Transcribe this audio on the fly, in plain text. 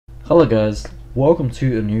Hello guys, welcome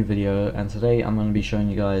to a new video, and today I'm going to be showing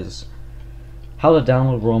you guys how to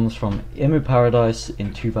download ROMs from EmuParadise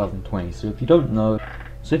in 2020. So if you don't know,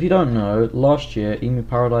 last year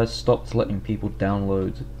EmuParadise stopped letting people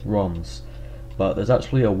download ROMs, but there's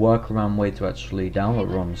actually a workaround way to actually download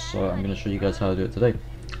ROMs, so I'm going to show you guys how to do it today.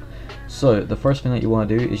 So the first thing that you want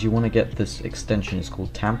to do is you want to get this extension. It's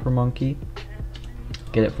called Tamper Monkey.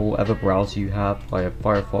 Get it for whatever browser you have via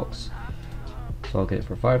Firefox. So I'll get it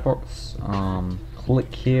for Firefox.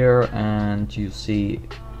 Click here and you see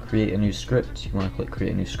create a new script. You want to click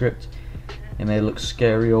create a new script. It may look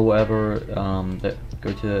scary or whatever.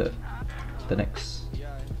 Go to the next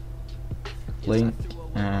link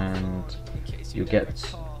and you'll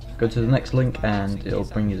go to the next link and it'll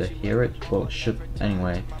bring you to hear it. Well, it should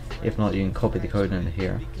anyway. If not, you can copy the code into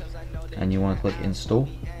here and you want to click install.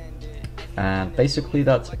 And basically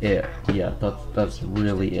that's it. Yeah, that's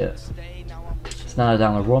really it. So now to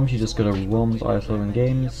download ROMs, you just go to ROMs, ISO and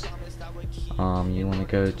games. You want to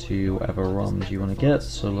go to whatever ROMs you want to get.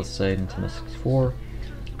 So let's say Nintendo 64.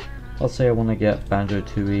 Let's say I want to get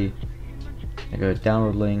Banjo-Tooie. I go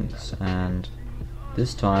download links, and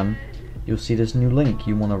this time you'll see this new link.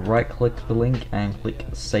 You want to right click the link and click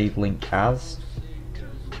save link as.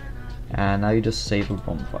 And now you just save a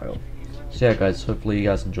ROM file. So yeah guys, hopefully you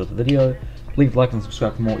guys enjoyed the video. Leave a like and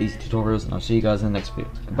subscribe for more easy tutorials, and I'll see you guys in the next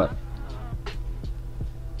video. Goodbye.